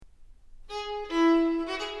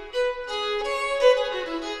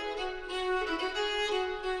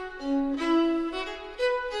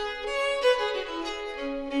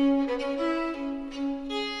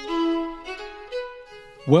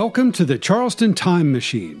Welcome to the Charleston Time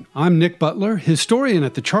Machine. I'm Nick Butler, historian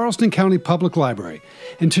at the Charleston County Public Library,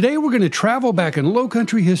 and today we're going to travel back in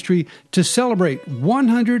Lowcountry history to celebrate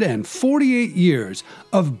 148 years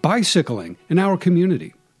of bicycling in our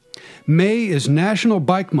community. May is National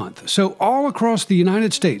Bike Month, so all across the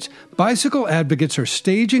United States, bicycle advocates are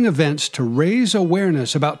staging events to raise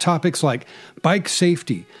awareness about topics like bike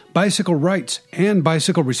safety, bicycle rights, and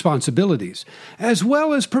bicycle responsibilities, as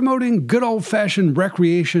well as promoting good old-fashioned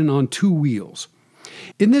recreation on two wheels.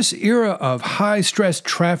 In this era of high-stress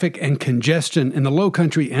traffic and congestion in the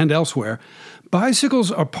Lowcountry and elsewhere,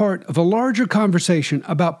 bicycles are part of a larger conversation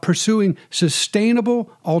about pursuing sustainable,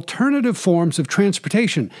 alternative forms of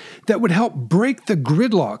transportation that would help break the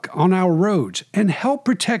gridlock on our roads and help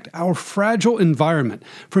protect our fragile environment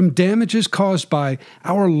from damages caused by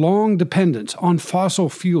our long dependence on fossil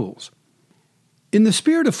fuels. In the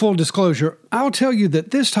spirit of full disclosure, I'll tell you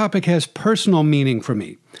that this topic has personal meaning for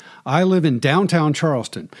me. I live in downtown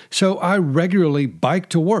Charleston, so I regularly bike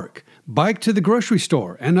to work, bike to the grocery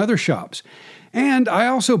store and other shops, and I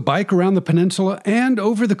also bike around the peninsula and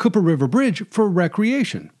over the Cooper River Bridge for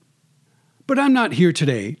recreation. But I'm not here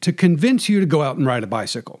today to convince you to go out and ride a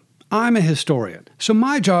bicycle. I'm a historian, so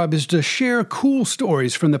my job is to share cool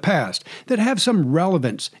stories from the past that have some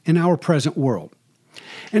relevance in our present world.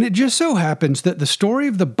 And it just so happens that the story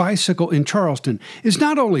of the bicycle in Charleston is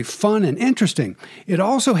not only fun and interesting, it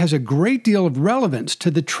also has a great deal of relevance to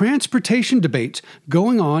the transportation debates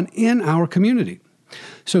going on in our community.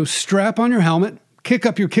 So strap on your helmet, kick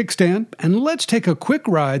up your kickstand, and let's take a quick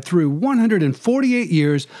ride through 148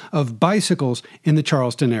 years of bicycles in the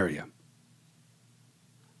Charleston area.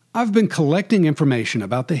 I've been collecting information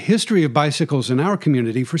about the history of bicycles in our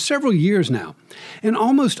community for several years now, and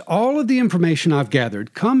almost all of the information I've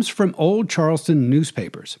gathered comes from old Charleston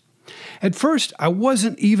newspapers. At first, I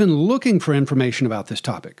wasn't even looking for information about this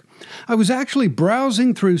topic. I was actually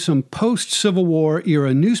browsing through some post-Civil War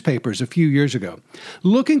era newspapers a few years ago,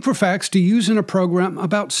 looking for facts to use in a program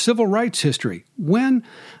about civil rights history, when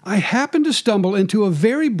I happened to stumble into a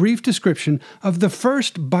very brief description of the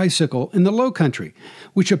first bicycle in the Lowcountry,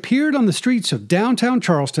 which appeared on the streets of downtown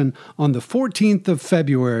Charleston on the 14th of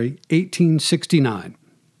February, 1869.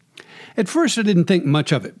 At first, I didn't think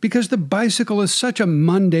much of it because the bicycle is such a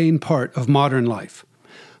mundane part of modern life.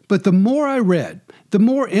 But the more I read, the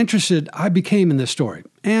more interested I became in this story,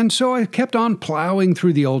 and so I kept on plowing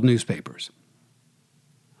through the old newspapers.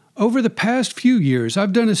 Over the past few years,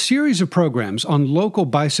 I've done a series of programs on local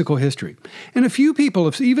bicycle history, and a few people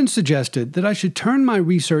have even suggested that I should turn my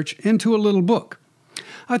research into a little book.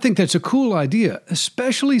 I think that's a cool idea,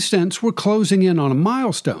 especially since we're closing in on a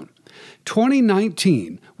milestone.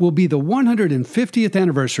 2019 will be the 150th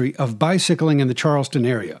anniversary of bicycling in the Charleston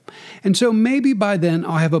area, and so maybe by then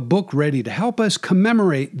I'll have a book ready to help us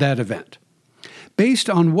commemorate that event. Based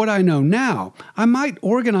on what I know now, I might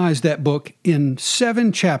organize that book in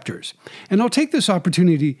 7 chapters, and I'll take this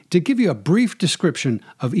opportunity to give you a brief description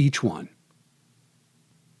of each one.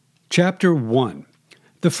 Chapter 1.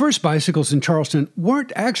 The first bicycles in Charleston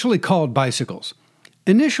weren't actually called bicycles.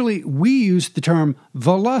 Initially, we used the term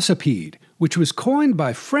velocipede, which was coined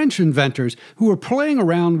by French inventors who were playing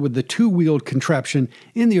around with the two-wheeled contraption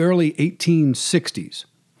in the early 1860s.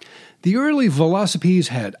 The early velocipedes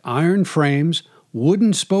had iron frames,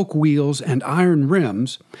 wooden spoke wheels, and iron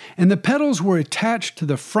rims, and the pedals were attached to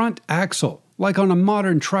the front axle, like on a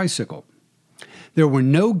modern tricycle. There were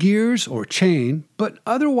no gears or chain, but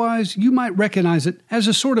otherwise you might recognize it as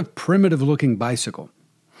a sort of primitive-looking bicycle.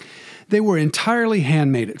 They were entirely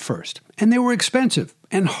handmade at first, and they were expensive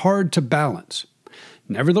and hard to balance.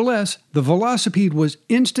 Nevertheless, the velocipede was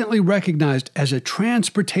instantly recognized as a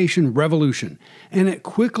transportation revolution, and it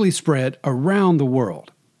quickly spread around the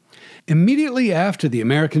world. Immediately after the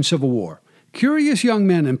American Civil War, curious young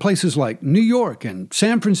men in places like New York and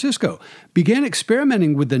San Francisco began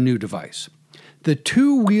experimenting with the new device. The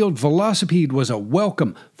two-wheeled velocipede was a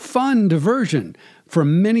welcome, fun diversion for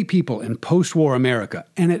many people in post-war America,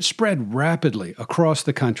 and it spread rapidly across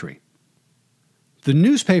the country. The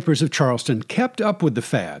newspapers of Charleston kept up with the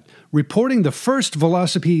fad, reporting the first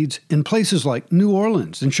velocipedes in places like New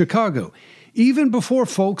Orleans and Chicago, even before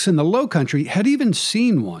folks in the Lowcountry had even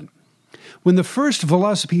seen one. When the first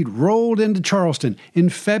velocipede rolled into Charleston in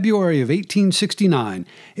February of 1869,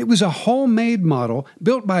 it was a homemade model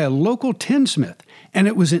built by a local tinsmith, and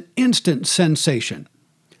it was an instant sensation.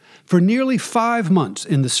 For nearly 5 months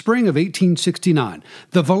in the spring of 1869,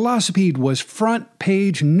 the velocipede was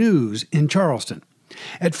front-page news in Charleston.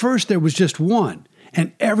 At first there was just one,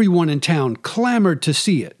 and everyone in town clamored to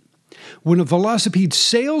see it. when a velocipede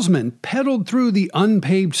salesman pedaled through the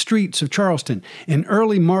unpaved streets of Charleston in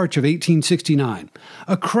early March of 1869,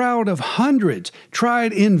 a crowd of hundreds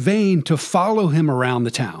tried in vain to follow him around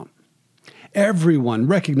the town. Everyone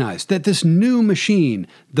recognized that this new machine,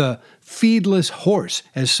 the feedless horse,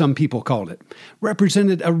 as some people called it,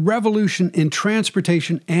 represented a revolution in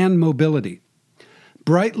transportation and mobility.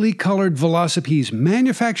 Brightly colored velocipedes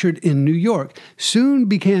manufactured in New York soon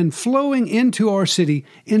began flowing into our city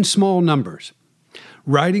in small numbers.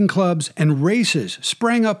 Riding clubs and races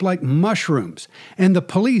sprang up like mushrooms, and the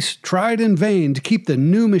police tried in vain to keep the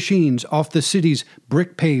new machines off the city's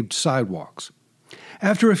brick-paved sidewalks.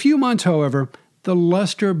 After a few months, however, the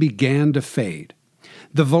luster began to fade.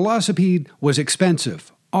 The velocipede was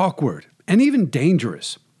expensive, awkward, and even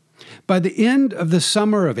dangerous. By the end of the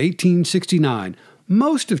summer of 1869,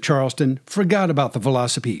 most of Charleston forgot about the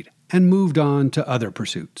velocipede and moved on to other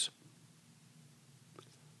pursuits.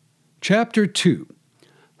 Chapter 2.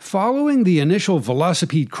 Following the initial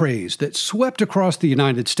velocipede craze that swept across the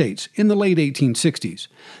United States in the late 1860s,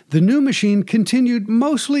 the new machine continued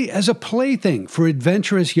mostly as a plaything for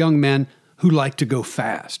adventurous young men who liked to go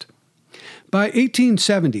fast. By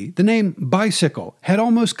 1870, the name bicycle had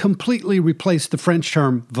almost completely replaced the French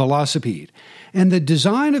term velocipede, and the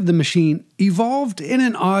design of the machine evolved in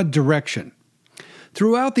an odd direction.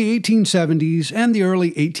 Throughout the 1870s and the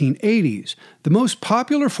early 1880s, the most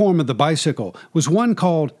popular form of the bicycle was one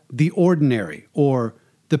called the ordinary, or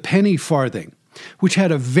the penny farthing, which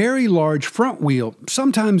had a very large front wheel,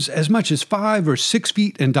 sometimes as much as 5 or 6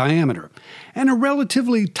 feet in diameter, and a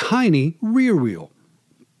relatively tiny rear wheel.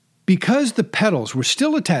 Because the pedals were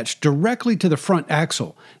still attached directly to the front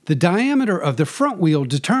axle, the diameter of the front wheel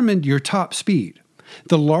determined your top speed.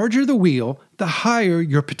 The larger the wheel, the higher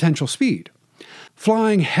your potential speed.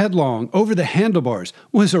 Flying headlong over the handlebars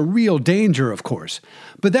was a real danger, of course,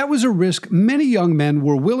 but that was a risk many young men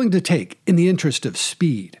were willing to take in the interest of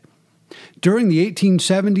speed. During the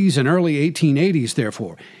 1870s and early 1880s,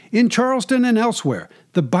 therefore, in Charleston and elsewhere,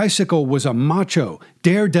 the bicycle was a macho,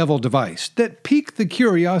 daredevil device that piqued the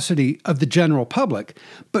curiosity of the general public,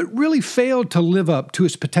 but really failed to live up to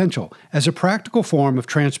its potential as a practical form of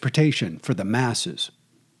transportation for the masses.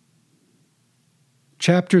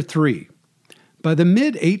 Chapter 3. By the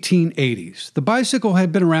mid-1880s, the bicycle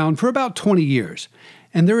had been around for about 20 years,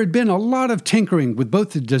 and there had been a lot of tinkering with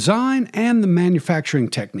both the design and the manufacturing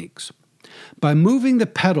techniques. By moving the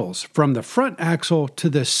pedals from the front axle to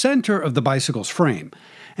the center of the bicycle's frame,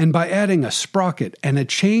 and by adding a sprocket and a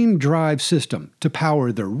chain drive system to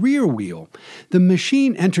power the rear wheel, the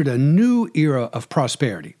machine entered a new era of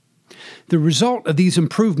prosperity. The result of these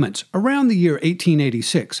improvements around the year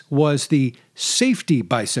 1886 was the safety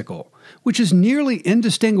bicycle, which is nearly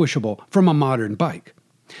indistinguishable from a modern bike.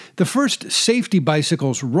 The first safety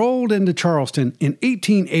bicycles rolled into Charleston in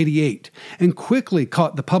 1888 and quickly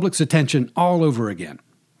caught the public's attention all over again.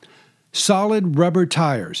 Solid rubber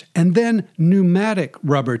tires and then pneumatic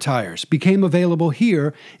rubber tires became available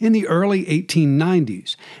here in the early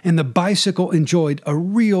 1890s, and the bicycle enjoyed a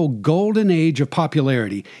real golden age of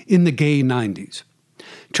popularity in the gay 90s.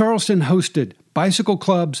 Charleston hosted bicycle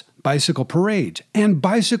clubs, bicycle parades, and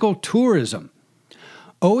bicycle tourism.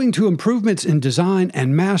 Owing to improvements in design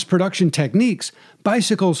and mass production techniques,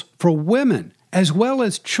 bicycles for women as well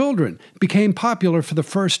as children became popular for the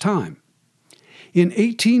first time. In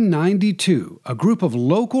 1892, a group of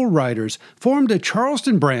local riders formed a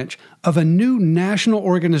Charleston branch of a new national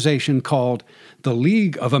organization called the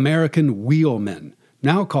League of American Wheelmen,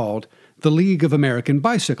 now called the League of American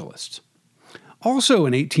Bicyclists. Also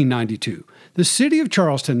in 1892, the city of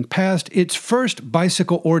Charleston passed its first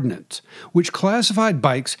bicycle ordinance, which classified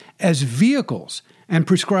bikes as vehicles and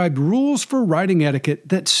prescribed rules for riding etiquette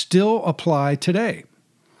that still apply today.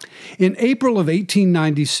 In April of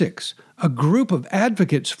 1896, a group of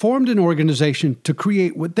advocates formed an organization to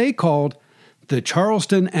create what they called the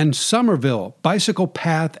Charleston and Somerville Bicycle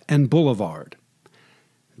Path and Boulevard.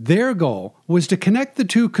 Their goal was to connect the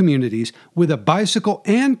two communities with a bicycle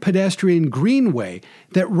and pedestrian greenway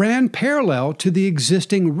that ran parallel to the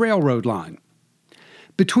existing railroad line.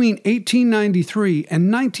 Between 1893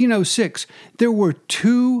 and 1906, there were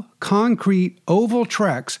 2 concrete oval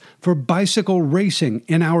tracks for bicycle racing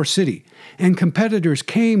in our city, and competitors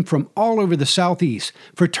came from all over the Southeast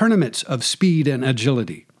for tournaments of speed and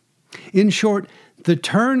agility. In short, the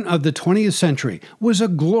turn of the 20th century was a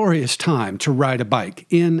glorious time to ride a bike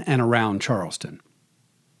in and around Charleston.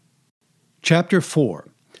 Chapter 4.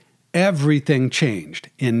 Everything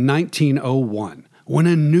changed in 1901 when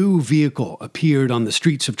a new vehicle appeared on the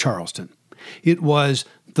streets of Charleston. It was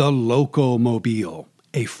the Locomobile,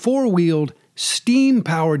 a 4-wheeled,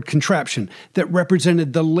 steam-powered contraption that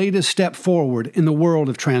represented the latest step forward in the world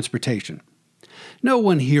of transportation. No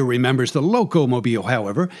one here remembers the locomobile,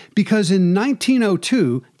 however, because in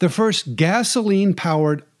 1902, the first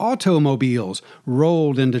gasoline-powered automobiles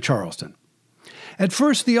rolled into Charleston. At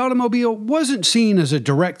first, the automobile wasn't seen as a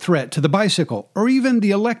direct threat to the bicycle or even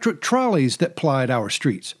the electric trolleys that plied our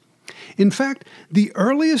streets. In fact, the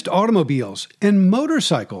earliest automobiles and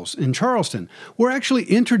motorcycles in Charleston were actually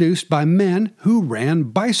introduced by men who ran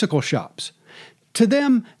bicycle shops. To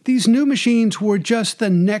them, these new machines were just the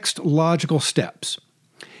next logical steps.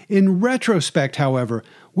 In retrospect, however,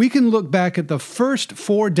 we can look back at the first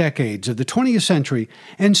 4 decades of the 20th century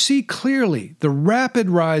and see clearly the rapid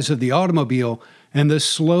rise of the automobile and the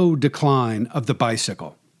slow decline of the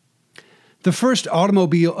bicycle. The first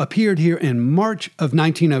automobile appeared here in March of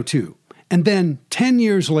 1902, and then 10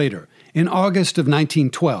 years later, in August of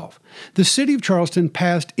 1912, the city of Charleston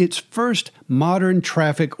passed its first modern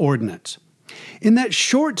traffic ordinance. In that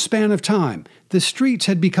short span of time, the streets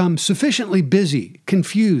had become sufficiently busy,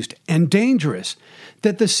 confused, and dangerous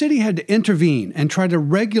that the city had to intervene and try to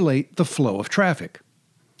regulate the flow of traffic.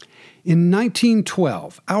 In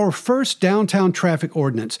 1912, our first downtown traffic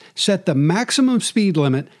ordinance set the maximum speed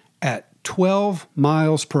limit at 12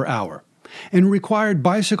 miles per hour and required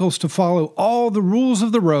bicycles to follow all the rules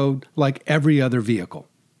of the road like every other vehicle.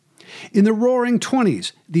 In the Roaring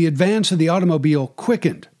 '20s, the advance of the automobile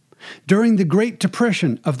quickened. During the Great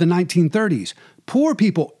Depression of the 1930s, poor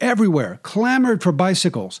people everywhere clamored for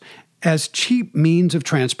bicycles as cheap means of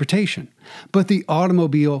transportation, but the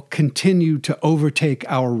automobile continued to overtake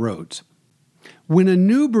our roads. When a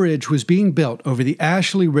new bridge was being built over the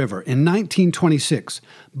Ashley River in 1926,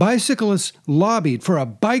 bicyclists lobbied for a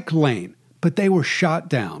bike lane, but they were shot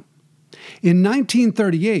down. In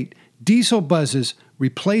 1938, diesel buses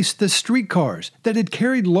replaced the streetcars that had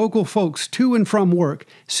carried local folks to and from work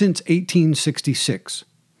since 1866.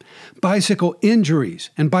 Bicycle injuries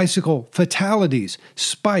and bicycle fatalities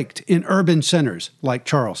spiked in urban centers like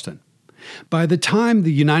Charleston. By the time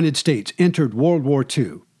the United States entered World War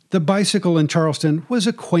II, the bicycle in Charleston was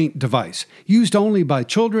a quaint device used only by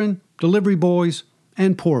children, delivery boys,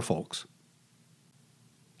 and poor folks.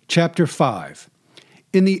 Chapter 5.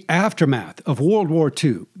 In the aftermath of World War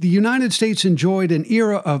II, the United States enjoyed an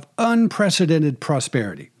era of unprecedented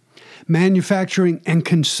prosperity. Manufacturing and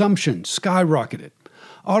consumption skyrocketed.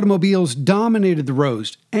 Automobiles dominated the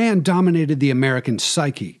roads and dominated the American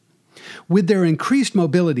psyche. With their increased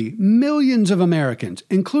mobility, millions of Americans,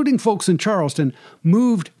 including folks in Charleston,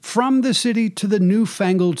 moved from the city to the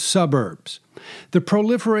newfangled suburbs. The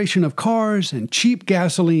proliferation of cars and cheap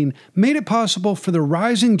gasoline made it possible for the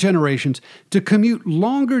rising generations to commute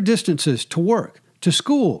longer distances to work, to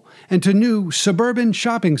school, and to new suburban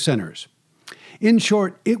shopping centers. In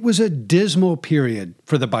short, it was a dismal period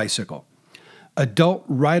for the bicycle. Adult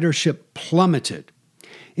ridership plummeted.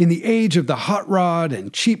 In the age of the hot rod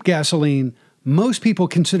and cheap gasoline, most people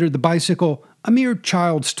considered the bicycle a mere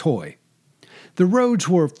child's toy. The roads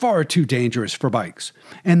were far too dangerous for bikes,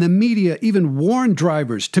 and the media even warned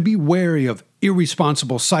drivers to be wary of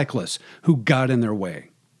irresponsible cyclists who got in their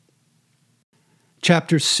way.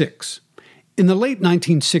 Chapter 6. In the late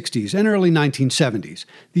 1960s and early 1970s,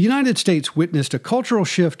 the United States witnessed a cultural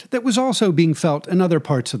shift that was also being felt in other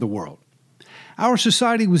parts of the world. Our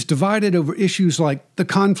society was divided over issues like the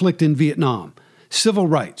conflict in Vietnam, civil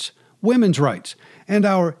rights, women's rights, and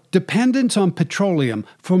our dependence on petroleum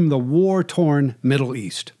from the war-torn Middle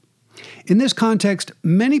East. In this context,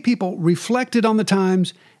 many people reflected on the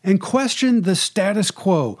times and questioned the status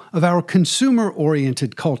quo of our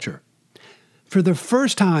consumer-oriented culture. For the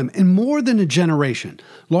first time in more than a generation,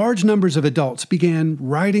 large numbers of adults began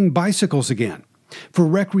riding bicycles again, for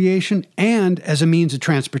recreation and as a means of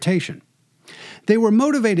transportation. They were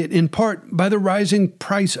motivated in part by the rising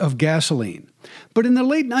price of gasoline. But in the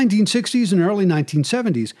late 1960s and early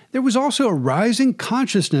 1970s, there was also a rising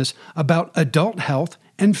consciousness about adult health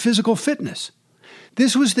and physical fitness.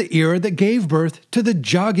 This was the era that gave birth to the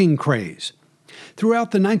jogging craze.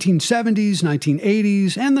 Throughout the 1970s,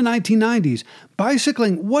 1980s, and the 1990s,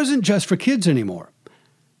 bicycling wasn't just for kids anymore.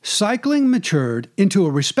 Cycling matured into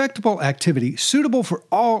a respectable activity suitable for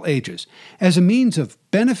all ages as a means of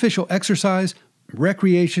beneficial exercise,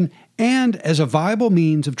 recreation, and as a viable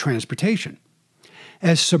means of transportation.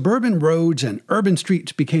 As suburban roads and urban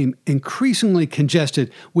streets became increasingly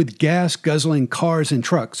congested with gas-guzzling cars and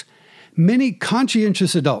trucks, many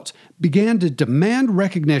conscientious adults began to demand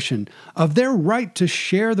recognition of their right to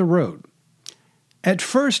share the road. At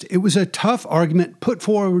first, it was a tough argument put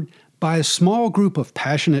forward by a small group of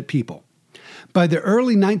passionate people. By the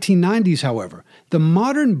early 1990s, however, The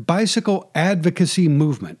modern bicycle advocacy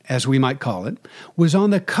movement, as we might call it, was on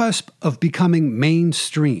the cusp of becoming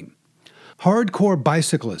mainstream. Hardcore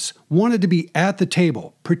bicyclists wanted to be at the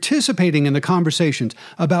table, participating in the conversations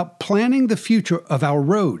about planning the future of our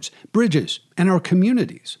roads, bridges, and our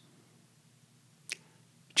communities.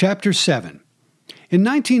 Chapter 7. In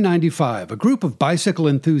 1995, a group of bicycle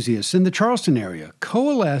enthusiasts in the Charleston area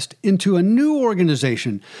coalesced into a new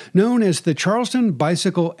organization known as the Charleston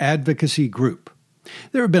Bicycle Advocacy Group.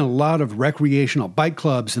 There have been a lot of recreational bike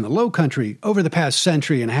clubs in the Lowcountry over the past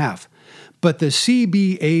century and a half, but the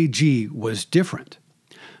CBAG was different.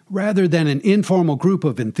 Rather than an informal group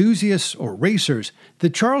of enthusiasts or racers, the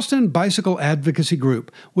Charleston Bicycle Advocacy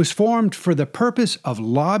Group was formed for the purpose of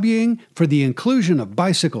lobbying for the inclusion of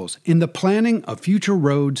bicycles in the planning of future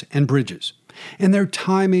roads and bridges. And their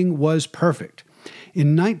timing was perfect.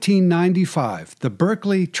 In 1995, the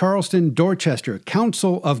Berkeley-Charleston-Dorchester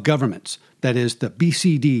Council of Governments, that is the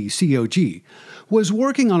BCD-COG, was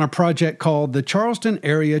working on a project called the Charleston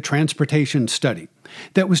Area Transportation Study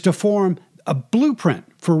that was to form a blueprint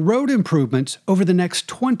for road improvements over the next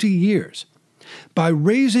 20 years. By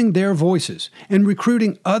raising their voices and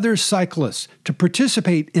recruiting other cyclists to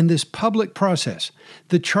participate in this public process,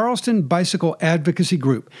 the Charleston Bicycle Advocacy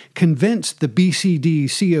Group convinced the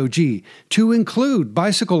BCD-COG to include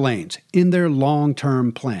bicycle lanes in their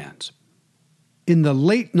long-term plans. In the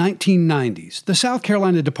late 1990s, the South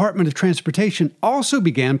Carolina Department of Transportation also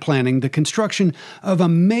began planning the construction of a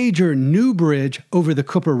major new bridge over the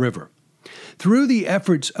Cooper River. Through the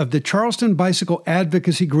efforts of the Charleston Bicycle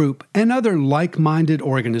Advocacy Group and other like-minded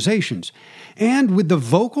organizations, and with the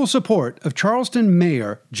vocal support of Charleston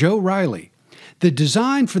Mayor Joe Riley, the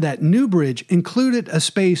design for that new bridge included a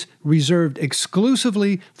space reserved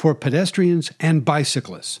exclusively for pedestrians and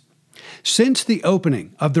bicyclists. Since the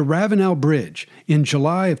opening of the Ravenel Bridge in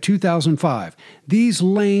July of 2005, these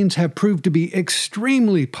lanes have proved to be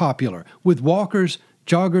extremely popular with walkers,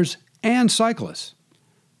 joggers, and cyclists.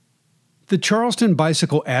 The Charleston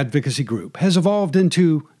Bicycle Advocacy Group has evolved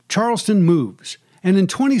into Charleston Moves, and in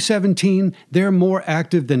 2017, they're more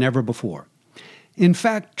active than ever before. In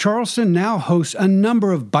fact, Charleston now hosts a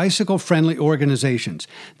number of bicycle-friendly organizations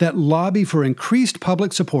that lobby for increased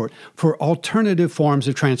public support for alternative forms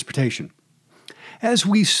of transportation. As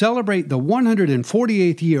we celebrate the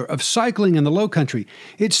 148th year of cycling in the Lowcountry,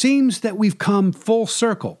 it seems that we've come full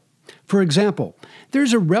circle. For example,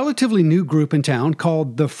 there's a relatively new group in town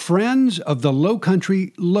called the Friends of the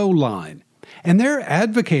Lowcountry Low Line, and they're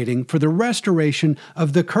advocating for the restoration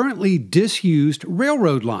of the currently disused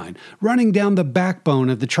railroad line running down the backbone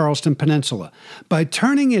of the Charleston Peninsula by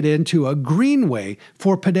turning it into a greenway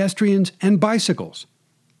for pedestrians and bicycles.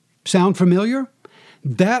 Sound familiar?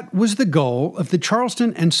 That was the goal of the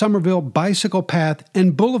Charleston and Somerville Bicycle Path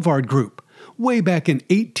and Boulevard Group way back in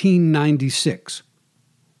 1896.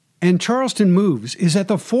 And Charleston Moves is at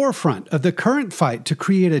the forefront of the current fight to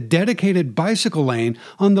create a dedicated bicycle lane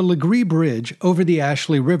on the Legree Bridge over the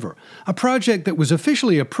Ashley River, a project that was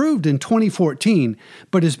officially approved in 2014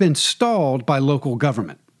 but has been stalled by local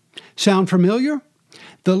government. Sound familiar?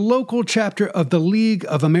 The local chapter of the League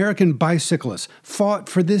of American Bicyclists fought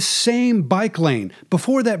for this same bike lane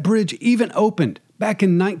before that bridge even opened back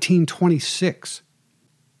in 1926.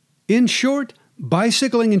 In short,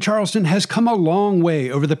 bicycling in Charleston has come a long way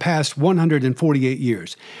over the past 148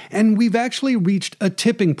 years, and we've actually reached a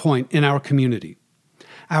tipping point in our community.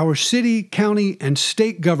 Our city, county, and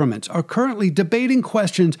state governments are currently debating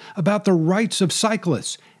questions about the rights of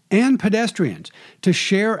cyclists and pedestrians to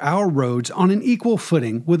share our roads on an equal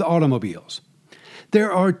footing with automobiles.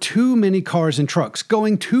 There are too many cars and trucks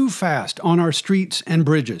going too fast on our streets and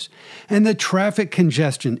bridges, and the traffic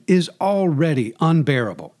congestion is already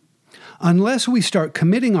unbearable. Unless we start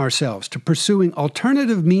committing ourselves to pursuing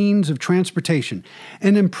alternative means of transportation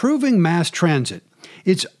and improving mass transit,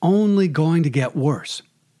 it's only going to get worse.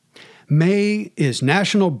 May is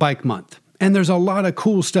National Bike Month, and there's a lot of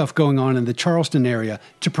cool stuff going on in the Charleston area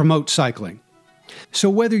to promote cycling. So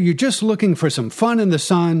whether you're just looking for some fun in the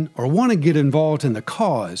sun or want to get involved in the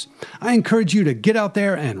cause, I encourage you to get out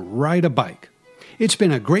there and ride a bike. It's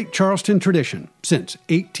been a great Charleston tradition since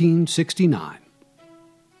 1869.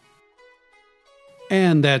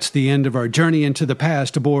 And that's the end of our journey into the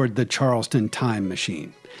past aboard the Charleston Time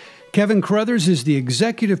Machine. Kevin Carruthers is the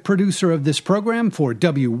executive producer of this program for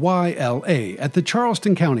WYLA at the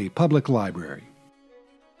Charleston County Public Library.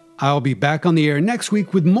 I'll be back on the air next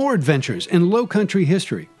week with more adventures in Lowcountry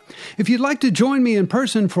history. If you'd like to join me in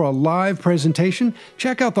person for a live presentation,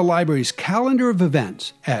 check out the library's calendar of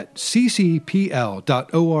events at ccpl.org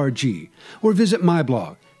or visit my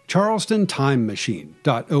blog,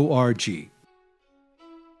 charlestontimemachine.org.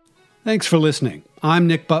 Thanks for listening. I'm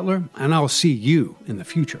Nick Butler, and I'll see you in the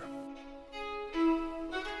future.